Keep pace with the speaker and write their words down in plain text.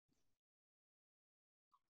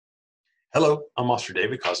Hello, I'm Officer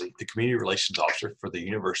David Causey, the Community Relations Officer for the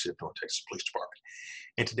University of North Texas Police Department.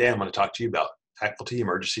 And today I'm going to talk to you about faculty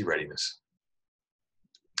emergency readiness.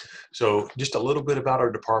 So just a little bit about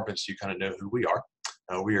our department so you kind of know who we are.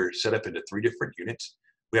 We are set up into 3 different units.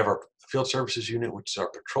 We have our field services unit, which is our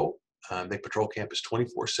patrol. They patrol campus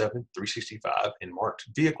 24/7, 365 in marked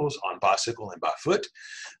vehicles on bicycle and by foot.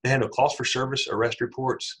 They handle calls for service, arrest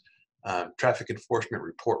reports, traffic enforcement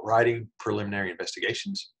report writing, preliminary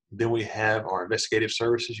investigations. Then we have our investigative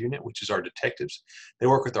services unit, which is our detectives. They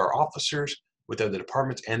work with our officers, with other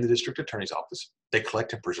departments and the district attorney's office. They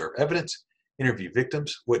collect and preserve evidence, interview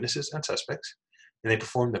victims, witnesses, and suspects, and they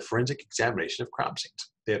perform the forensic examination of crime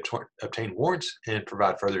scenes. They obtain warrants and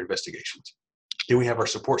provide further investigations. Then we have our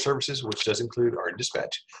support services, which does include our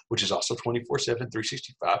dispatch, which is also 24/7,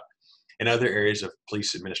 365, and other areas of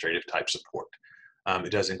police administrative type support. It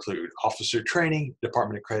does include officer training,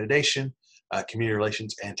 department accreditation, community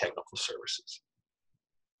relations, and technical services.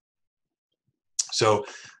 So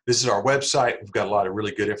this is our website. We've got a lot of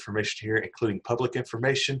really good information here, including public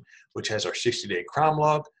information, which has our 60-day crime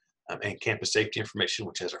log, and campus safety information,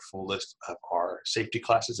 which has our full list of our safety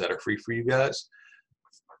classes that are free for you guys.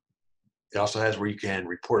 It also has where you can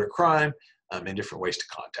report a crime and different ways to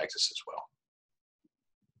contact us as well.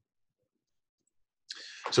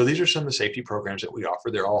 So these are some of the safety programs that we offer.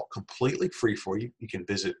 They're all completely free for you. You can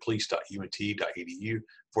visit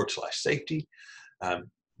police.unt.edu/safety.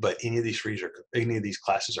 But any of these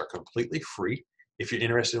classes are completely free. If you're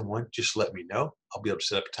interested in one, just let me know. I'll be able to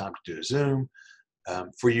set up a time to do a Zoom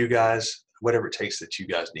for you guys. Whatever it takes that you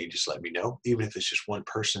guys need, just let me know. Even if it's just one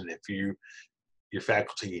person, if you're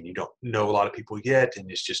faculty and you don't know a lot of people yet, and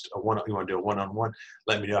it's just you want to do a one-on-one,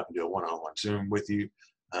 let me know. I can do a one-on-one Zoom with you.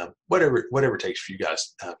 Whatever it takes for you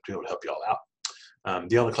guys to be able to help you all out.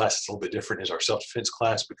 The only class that's a little bit different is our self-defense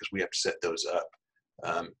class, because we have to set those up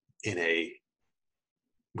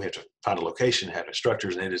we have to find a location, have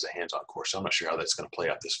instructors, and it is a hands-on course. So I'm not sure how that's going to play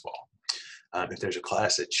out this fall. If there's a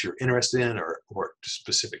class that you're interested in or a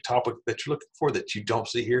specific topic that you're looking for that you don't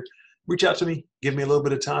see here, reach out to me, give me a little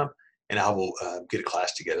bit of time, and I will get a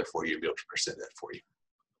class together for you and be able to present that for you.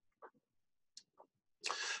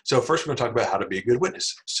 So first, we're going to talk about how to be a good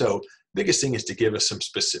witness. So biggest thing is to give us some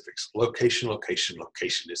specifics. Location, location,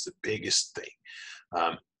 location is the biggest thing.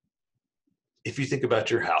 If you think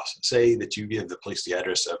about your house, say that you give the police the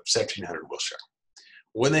address of 1700 Wilshire.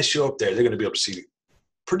 When they show up there, they're going to be able to see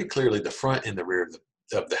pretty clearly the front and the rear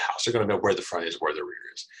of the house. They're going to know where the front is, where the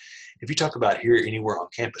rear is. If you talk about here anywhere on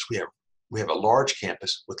campus, we have a large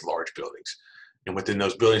campus with large buildings. And within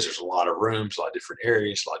those buildings, there's a lot of rooms, a lot of different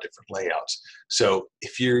areas, a lot of different layouts. So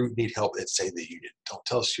if you need help at, say, the Union, don't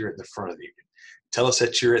tell us you're at the front of the Union. Tell us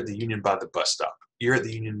that you're at the Union by the bus stop. You're at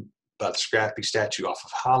the Union by the Scrappy statue off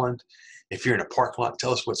of Holland. If you're in a parking lot,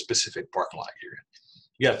 tell us what specific parking lot you're in.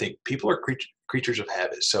 You got to think, people are creatures of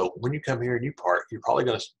habit. So when you come here and you park, you're probably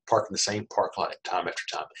going to park in the same parking lot time after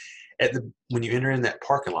time. When you enter in that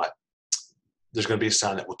parking lot, there's going to be a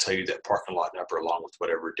sign that will tell you that parking lot number along with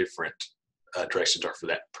whatever different directions are for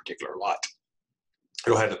that particular lot.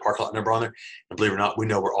 It'll have the parking lot number on there, and believe it or not, we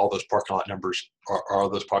know where all those parking lot numbers are. All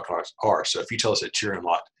those parking lots are. So if you tell us that you're in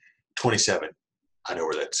lot 27, I know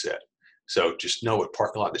where that's at. So just know what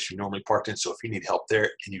parking lot that you normally parked in. So if you need help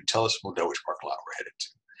there, and you tell us, we'll know which parking lot we're headed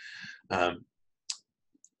to.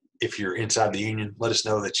 If you're inside the Union, let us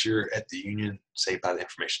know that you're at the Union, say by the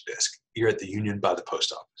information desk. You're at the Union by the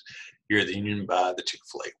post office. You're at the Union by the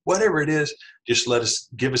Chick-fil-A. Whatever it is, just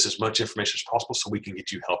give us as much information as possible so we can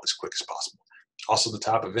get you help as quick as possible. Also, the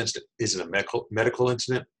type of incident. Is it a medical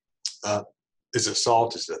incident? Is it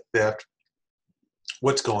assault? Is it theft?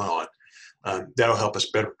 What's going on? That'll help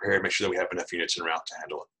us better prepare and make sure that we have enough units en route to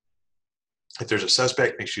handle it. If there's a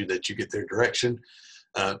suspect, make sure that you get their direction.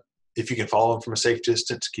 If you can follow them from a safe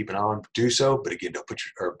distance, keep an eye on, do so. But again, don't put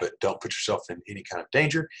yourself in any kind of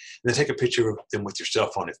danger. And then take a picture of them with your cell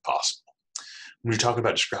phone if possible. When you're talking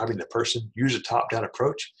about describing the person, use a top-down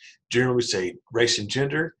approach. Generally, we say race and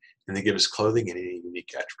gender, and they give us clothing and any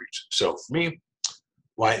unique attributes. So for me,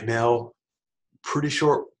 white male, pretty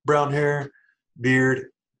short brown hair,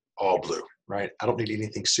 beard, all blue, right? I don't need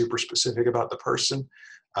anything super specific about the person.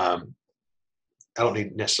 I don't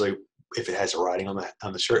need necessarily if it has a writing on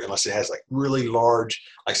the shirt, unless it has like really large,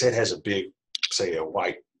 like say it has a big, say a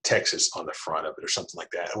white Texas on the front of it or something like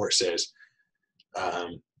that, or it says, a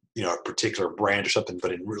particular brand or something,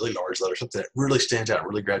 but in really large letters, something that really stands out and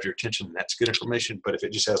really grabs your attention, and that's good information. But if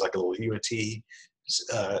it just has like a little UNT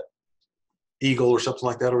eagle or something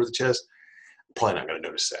like that over the chest, I'm probably not going to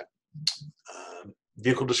notice that.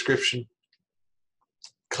 Vehicle description,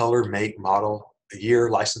 color, make, model, year,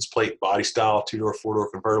 license plate, body style, 2-door,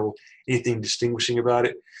 4-door convertible, anything distinguishing about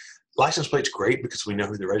it. License plate's great because we know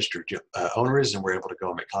who the registered owner is, and we're able to go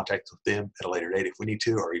and make contact with them at a later date if we need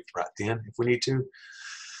to, or even right then if we need to.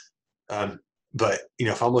 But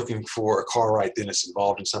if I'm looking for a car right then that's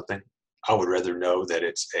involved in something, I would rather know that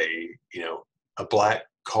it's a black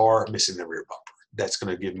car missing the rear bumper. That's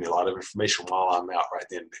going to give me a lot of information while I'm out right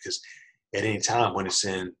then, because at any time when it's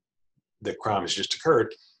in the crime has just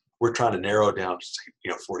occurred, we're trying to narrow down,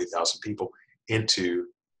 40,000 people into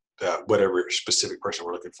whatever specific person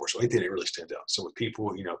we're looking for. So anything that really stands out. So with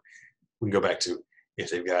people, we can go back to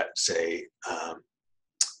if they've got, say, a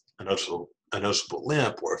noticeable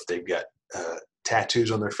limp, or if they've got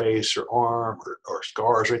tattoos on their face or arm, or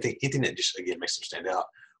scars, or anything that just, again, makes them stand out,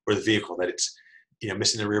 or the vehicle that it's,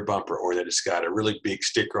 missing the rear bumper, or that it's got a really big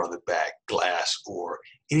sticker on the back glass, or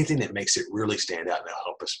anything that makes it really stand out, and that'll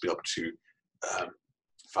help us be able to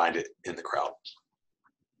find it in the crowd.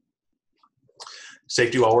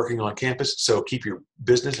 Safety while working on campus. So keep your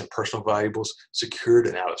business and personal valuables secured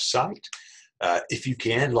and out of sight. If you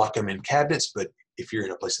can, lock them in cabinets, but if you're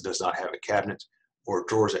in a place that does not have a cabinet or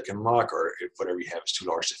drawers that can lock, or if whatever you have is too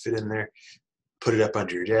large to fit in there, put it up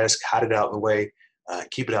under your desk, hide it out of the way,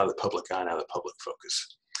 keep it out of the public eye and out of the public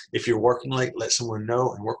focus. If you're working late, let someone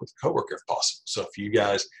know, and work with a coworker if possible. So if you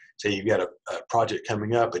guys say you've got a project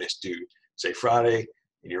coming up and it's due, say, Friday,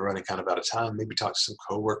 and you're running kind of out of time, maybe talk to some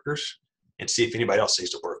coworkers and see if anybody else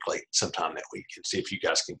needs to work late sometime that week, and see if you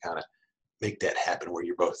guys can kind of make that happen where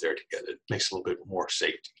you're both there together. It makes a little bit more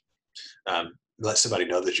safety. Let somebody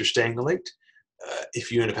know that you're staying late.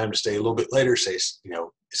 If you end up having to stay a little bit later, say, it's going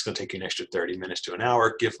to take you an extra 30 minutes to an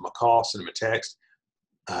hour, give them a call, send them a text,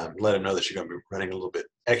 let them know that you're going to be running a little bit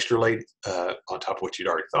extra late on top of what you'd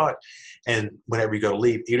already thought. And whenever you go to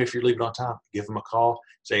leave, even if you're leaving on time, give them a call,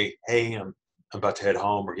 say, hey, I'm about to head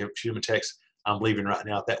home, or shoot them a text, I'm leaving right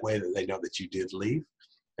now. That way that they know that you did leave,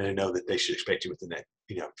 and they know that they should expect you within that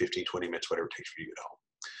 15, 20 minutes, whatever it takes for you to get home.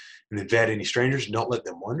 And then vet any strangers. Don't let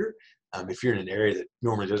them wander. If you're in an area that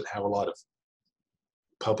normally doesn't have a lot of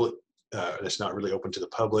public, that's not really open to the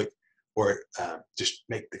public, or just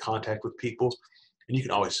make the contact with people. And you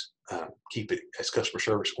can always keep it as customer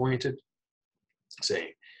service oriented,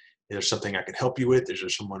 saying, there's something I can help you with, is there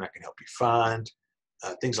someone I can help you find,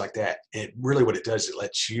 things like that. And really what it does, it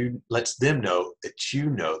lets them know that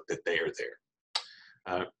they are there.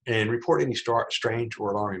 And report any strange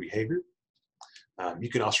or alarming behavior. You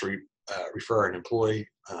can also refer an employee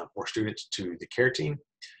or students to the care team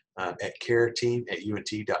at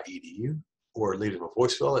careteam@unt.edu, or leave them a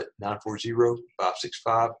voicemail at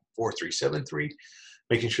 940-565-4373,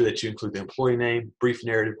 making sure that you include the employee name, brief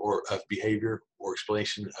narrative of behavior or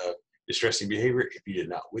explanation of distressing behavior if you did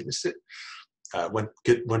not witness it. One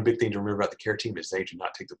big thing to remember about the care team is they do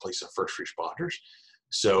not take the place of first responders.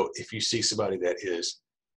 So if you see somebody that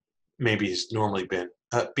maybe has normally been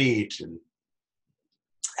upbeat and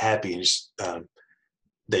happy, and just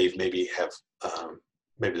maybe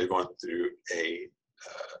they're going through a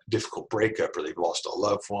difficult breakup, or they've lost a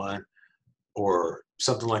loved one or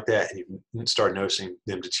something like that, and you start noticing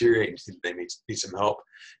them deteriorate and you think they need some help,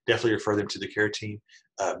 definitely refer them to the care team.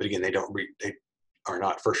 But again, they are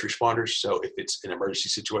not first responders. So if it's an emergency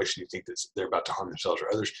situation, you think that they're about to harm themselves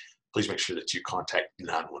or others, please make sure that you contact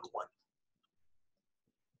 911.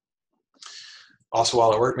 Also,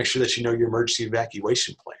 while at work, make sure that you know your emergency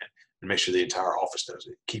evacuation plan, and make sure the entire office knows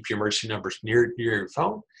it. Keep your emergency numbers near your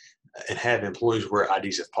phone, and have employees wear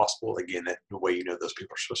IDs if possible. Again, that the way those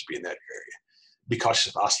people are supposed to be in that area. Be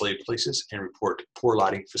cautious of isolated places, and report poor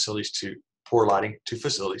lighting to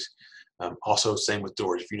facilities. Also, same with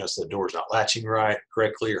doors. If you notice the door is not latching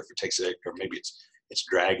correctly, or if it takes or maybe it's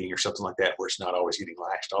dragging or something like that, where it's not always getting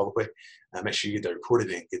latched all the way, make sure you get that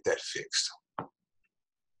reported and get that fixed.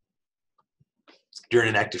 During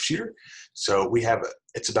an active shooter, so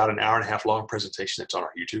it's about an hour-and-a-half long presentation that's on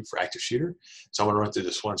our YouTube for active shooter. So I'm going to run through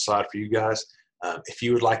this one slide for you guys. If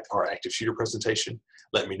you would like our active shooter presentation,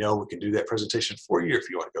 let me know. We can do that presentation for you. If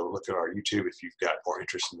you want to go look at our YouTube, if you've got more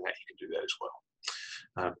interest in that, you can do that as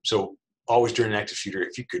well. So always during an active shooter,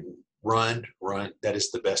 if you could run, that is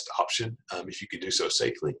the best option, if you could do so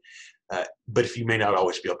safely. But if you may not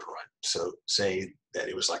always be able to run. So say that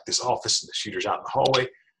it was like this office and the shooter's out in the hallway,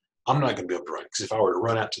 I'm not going to be able to run, because if I were to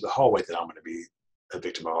run out to the hallway, then I'm going to be a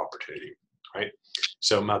victim of opportunity, right?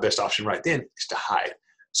 So my best option right then is to hide.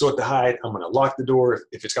 So at the hide, I'm going to lock the door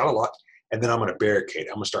if it's got a lock, and then I'm going to barricade.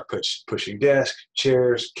 I'm going to start pushing desks,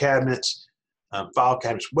 chairs, cabinets, file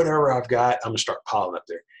cabinets, whatever I've got, I'm going to start piling up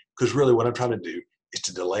there. Because really what I'm trying to do is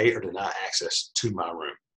to delay or deny access to my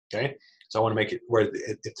room, okay? So I want to make it where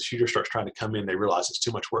if the shooter starts trying to come in, they realize it's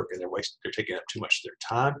too much work and they're taking up too much of their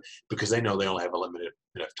time because they know they only have a limited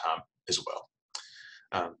enough time as well.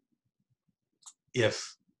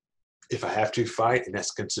 If I have to fight, and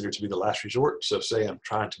that's considered to be the last resort, so say I'm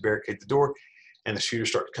trying to barricade the door and the shooter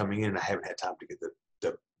starts coming in and I haven't had time to get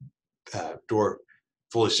the door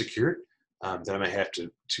fully secured, then I may have to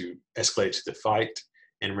escalate to the fight.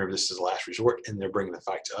 And remember, this is the last resort, and they're bringing the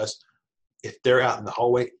fight to us. If they're out in the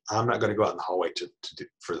hallway, I'm not going to go out in the hallway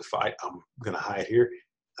for the fight. I'm going to hide here,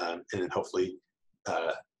 and then hopefully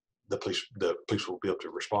the police will be able to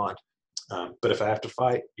respond. But if I have to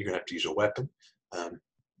fight, you're going to have to use a weapon.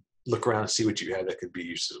 Look around and see what you have that could be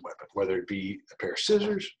used as a weapon, whether it be a pair of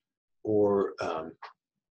scissors or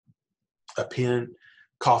a pen,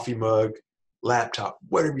 coffee mug, laptop,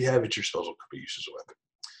 whatever you have at your disposal could be used as a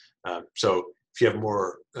weapon. So if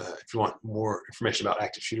you want more information about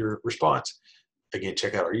active shooter response, again,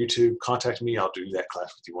 check out our YouTube, contact me. I'll do that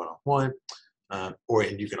class with you one-on-one, and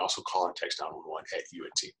you can also call and text 911 at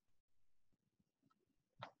UNT.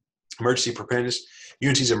 Emergency preparedness.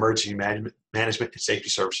 UNT's Emergency Management and Safety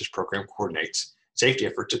Services program coordinates safety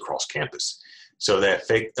efforts across campus. So that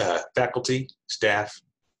faculty, staff,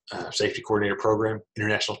 safety coordinator program,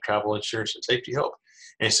 international travel insurance and safety help,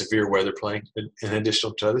 and severe weather planning, in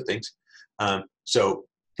addition to other things. So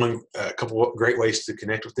a couple of great ways to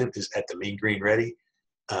connect with them is at the Mean Green Ready,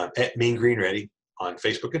 at Mean Green Ready on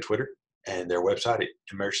Facebook and Twitter, and their website at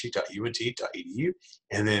emergency.unt.edu.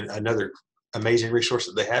 And then another amazing resource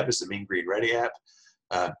that they have is the Mean Green Ready app.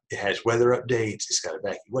 It has weather updates. It's got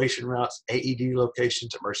evacuation routes, AED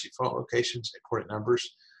locations, emergency phone locations, important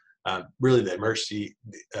numbers. Really, the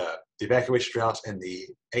evacuation routes and the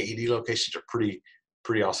AED locations are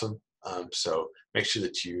pretty awesome. So make sure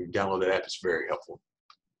that you download that app. It's very helpful.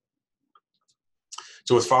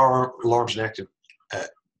 So with fire alarms and active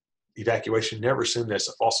evacuation, never assume that's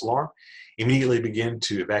a false alarm. Immediately begin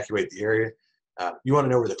to evacuate the area. You want to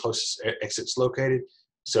know where the closest exit's located.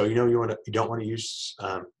 So you don't want to use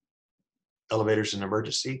elevators in an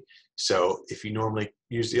emergency. So if you normally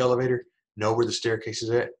use the elevator, know where the staircase is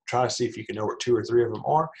at. Try to see if you can know where 2 or 3 of them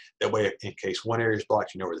are. That way, in case one area is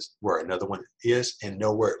blocked, you know where another one is and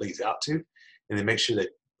know where it leads out to. And then make sure that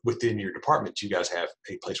within your department, you guys have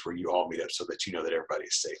a place where you all meet up so that you know that everybody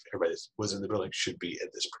is safe. Everybody that was in the building should be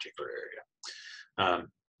at this particular area.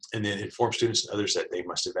 And then inform students and others that they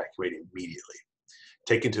must evacuate immediately.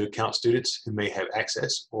 Take into account students who may have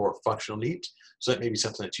access or functional needs. So that may be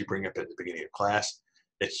something that you bring up at the beginning of class,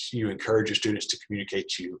 that you encourage your students to communicate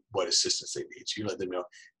to you what assistance they need. So you let them know,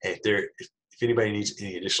 hey, if anybody needs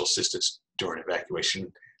any additional assistance during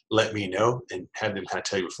evacuation, let me know, and have them kind of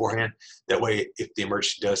tell you beforehand. That way, if the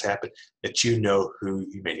emergency does happen, that you know who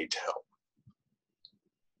you may need to help.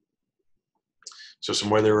 So some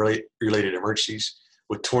weather-related emergencies.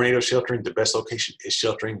 With tornado sheltering, the best location is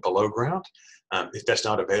sheltering below ground. If that's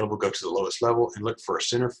not available, go to the lowest level and look for a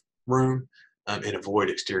center room and avoid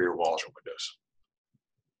exterior walls or windows.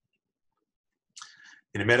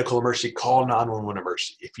 In a medical emergency, call 911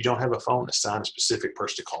 emergency. If you don't have a phone, assign a specific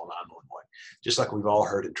person to call 911. Just like we've all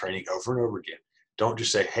heard in training over and over again. Don't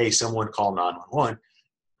just say, hey, someone call 911.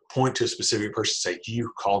 Point to a specific person, say,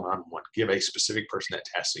 you call 911. Give a specific person that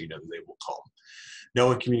task so you know that they will call them.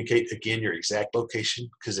 Know and communicate, again, your exact location,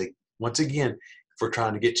 because once again, if we're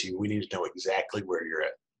trying to get to you, we need to know exactly where you're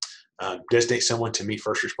at. Designate someone to meet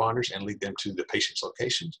first responders and lead them to the patient's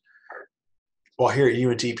locations. While here at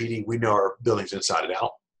UNTPD, we know our buildings inside and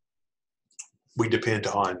out. We depend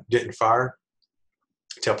on Denton Fire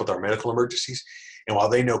to help with our medical emergencies. And while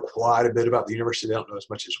they know quite a bit about the university, they don't know as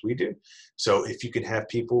much as we do. So if you can have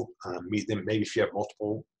people meet them, maybe if you have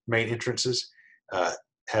multiple main entrances,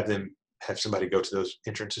 have somebody go to those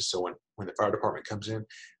entrances. So when the fire department comes in,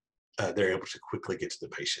 they're able to quickly get to the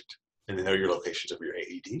patient, and they know your locations of your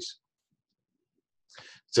AEDs.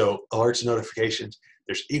 So alerts and notifications.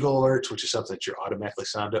 There's Eagle Alerts, which is something that you're automatically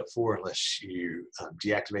signed up for unless you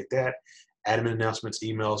deactivate that. Admin announcements,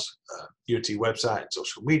 emails, UNT website, and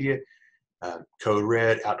social media. Code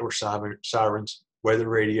Red, outdoor sirens, weather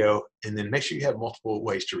radio, and then make sure you have multiple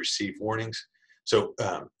ways to receive warnings. So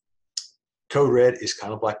Code Red is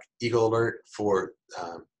kind of like Eagle Alert for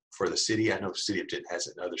the city. I know the city of Denton has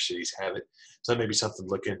it and other cities have it. So that may be something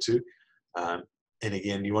to look into. And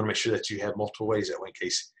again, you want to make sure that you have multiple ways that way in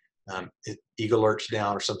case if Eagle Alert's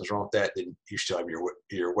down or something's wrong with that, then you still have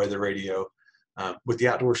your weather radio. With the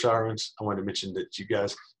outdoor sirens, I wanted to mention that you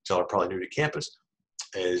guys, y'all are probably new to campus,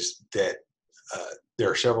 is that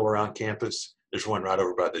there are several around campus. There's one right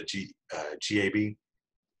over by the GAB.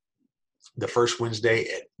 The first Wednesday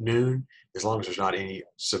at noon, as long as there's not any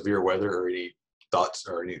severe weather or any thoughts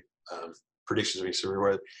or any predictions of any severe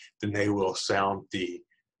weather, then they will sound the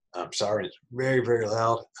siren. It's very, very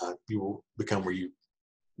loud. You will become where you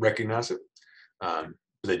recognize it, but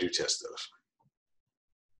they do test those.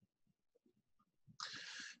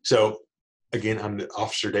 So again, I'm the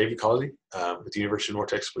Officer David Causey with the University of North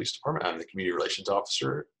Texas Police Department. I'm the Community Relations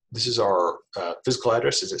Officer. This is our physical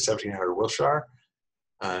address is at 1700 Wilshire,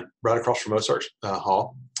 right across from Mozart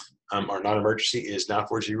Hall. Our non-emergency is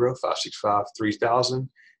 940-565-3000,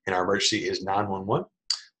 and our emergency is 911.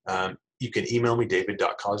 You can email me,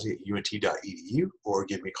 david.causey@unt.edu, or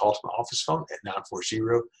give me a call to my office phone at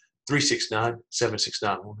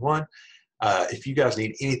 940-369-76911. If you guys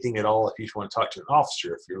need anything at all, if you just want to talk to an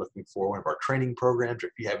officer, if you're looking for one of our training programs, or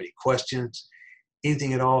if you have any questions,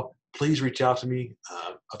 anything at all, please reach out to me.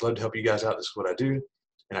 I'd love to help you guys out. This is what I do,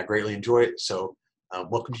 and I greatly enjoy it. So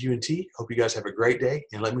welcome to UNT. Hope you guys have a great day,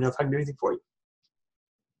 and let me know if I can do anything for you.